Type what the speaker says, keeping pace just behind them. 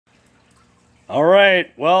All right,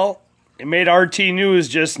 well, it made RT News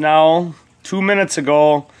just now, 2 minutes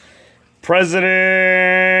ago.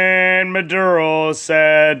 President Maduro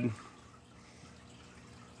said,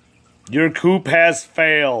 your coup has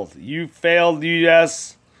failed. You failed,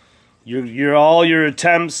 U.S. All your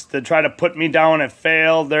attempts to try to put me down have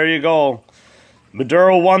failed. There you go.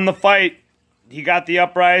 Maduro won the fight. He got the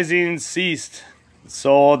uprising ceased.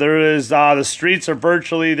 So there is, the streets are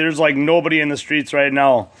virtually, there's like nobody in the streets right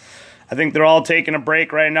now. I think they're all taking a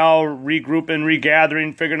break right now, regrouping,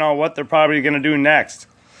 regathering, figuring out what they're probably going to do next.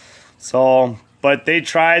 So, but they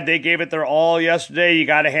tried. They gave it their all yesterday. You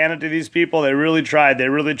got to hand it to these people. They really tried. They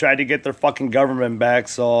really tried to get their fucking government back.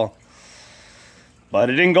 So, but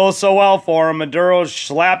it didn't go so well for him. Maduro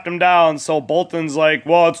slapped him down. So Bolton's like,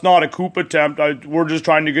 well, it's not a coup attempt. We're just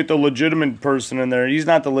trying to get the legitimate person in there. He's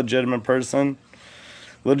not the legitimate person.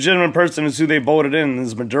 Legitimate person is who they voted in.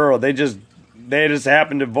 Is Maduro. They just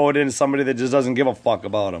happen to vote in somebody that just doesn't give a fuck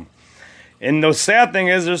about him. And the sad thing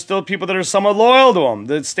is, there's still people that are somewhat loyal to him,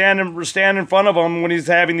 that stand in front of him when he's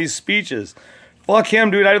having these speeches. Fuck him,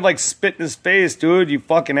 dude. I'd like spit in his face, dude. You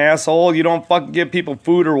fucking asshole. You don't fucking give people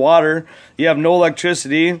food or water. You have no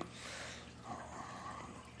electricity.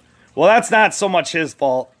 Well, that's not so much his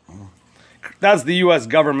fault. That's the U.S.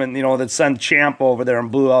 government, you know, that sent Champ over there and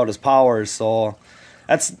blew out his powers, so...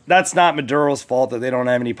 That's not Maduro's fault that they don't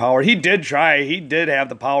have any power. He did try. He did have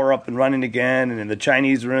the power up and running again, and the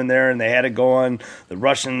Chinese were in there, and they had it going. The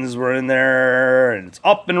Russians were in there, and it's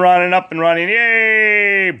up and running, up and running.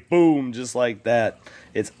 Yay! Boom, just like that.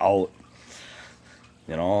 It's out.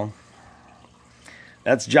 You know?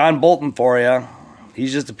 That's John Bolton for you.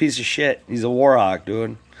 He's just a piece of shit. He's a war hawk,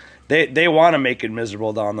 dude. They want to make it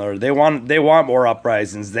miserable down there. They want more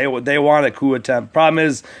uprisings. They want a coup attempt. Problem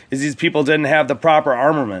is these people didn't have the proper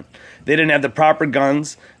armament. They didn't have the proper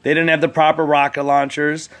guns. They didn't have the proper rocket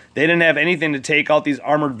launchers. They didn't have anything to take out these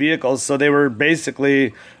armored vehicles. So they were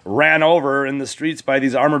basically ran over in the streets by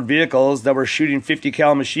these armored vehicles that were shooting 50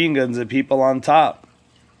 cal machine guns at people on top.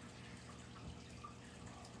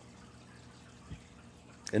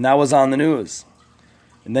 And that was on the news.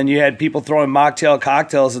 And then you had people throwing mocktail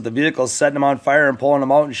cocktails at the vehicles, setting them on fire and pulling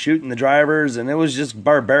them out and shooting the drivers. And it was just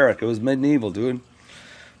barbaric. It was medieval, dude.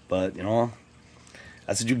 But, you know,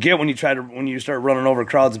 that's what you get when you start running over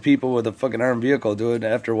crowds of people with a fucking armed vehicle, dude.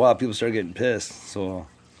 After a while, people start getting pissed. So,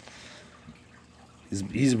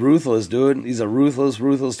 he's ruthless, dude. He's a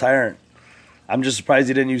ruthless tyrant. I'm just surprised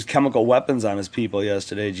he didn't use chemical weapons on his people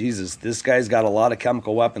yesterday. Jesus, this guy's got a lot of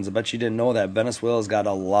chemical weapons. I bet you didn't know that. Venezuela's got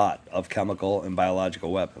a lot of chemical and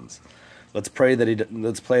biological weapons. Let's pray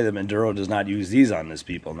that Maduro does not use these on his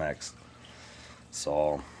people next.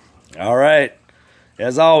 So, all right.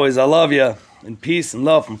 As always, I love you. And peace and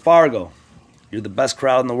love from Fargo. You're the best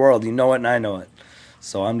crowd in the world. You know it and I know it.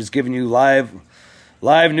 So I'm just giving you live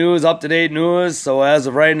news, up-to-date news. So as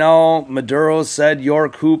of right now, Maduro said your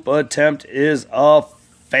coup attempt is a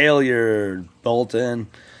failure, Bolton.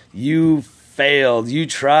 You failed. You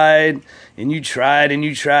tried, and you tried, and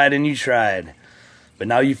you tried, and you tried. But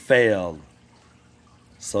now you failed.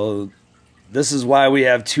 So this is why we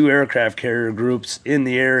have 2 aircraft carrier groups in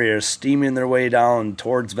the area steaming their way down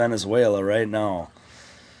towards Venezuela right now.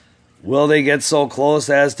 Will they get so close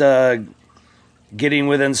as to getting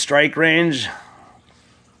within strike range?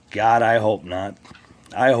 God, I hope not.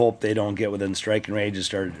 I hope they don't get within striking range and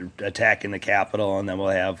start attacking the capital, and then we'll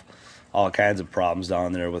have all kinds of problems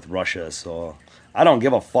down there with Russia. So I don't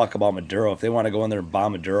give a fuck about Maduro. If they want to go in there and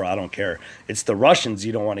bomb Maduro, I don't care. It's the Russians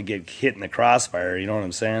you don't want to get hit in the crossfire. You know what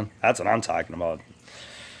I'm saying? That's what I'm talking about.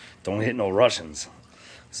 Don't hit no Russians.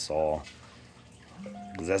 So,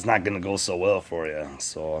 because that's not going to go so well for you.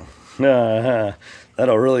 So,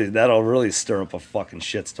 that'll really stir up a fucking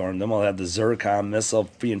shitstorm. Then we'll have the Zircon missile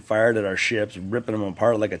being fired at our ships, ripping them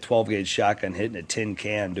apart like a 12-gauge shotgun hitting a tin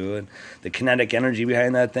can, dude. The kinetic energy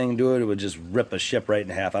behind that thing, dude, it would just rip a ship right in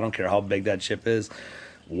half. I don't care how big that ship is.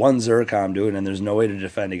 One Zircon, dude, and there's no way to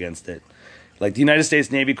defend against it. Like, the United States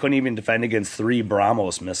Navy couldn't even defend against 3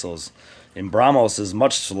 BrahMos missiles. And BrahMos is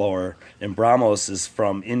much slower, and BrahMos is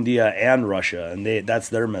from India and Russia, and that's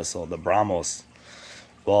their missile, the BrahMos.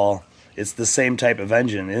 Well, it's the same type of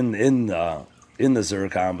engine in the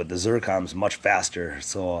Zircon, but the Zircon's much faster.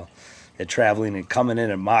 So, it traveling and coming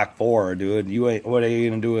in at Mach 4, dude. What are you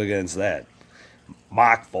gonna do against that?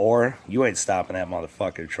 Mach 4? You ain't stopping that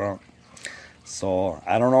motherfucker, Trump. So,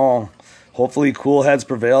 I don't know. Hopefully cool heads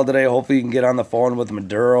prevail today. Hopefully you can get on the phone with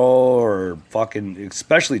Maduro or fucking,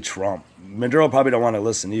 especially Trump. Maduro probably don't want to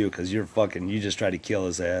listen to you because you just tried to kill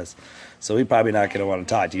his ass. So he probably not going to want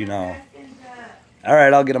to talk to you now. All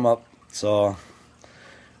right, I'll get him up. So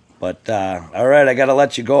But all right, I got to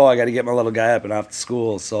let you go. I got to get my little guy up and off to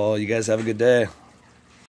school. So you guys have a good day.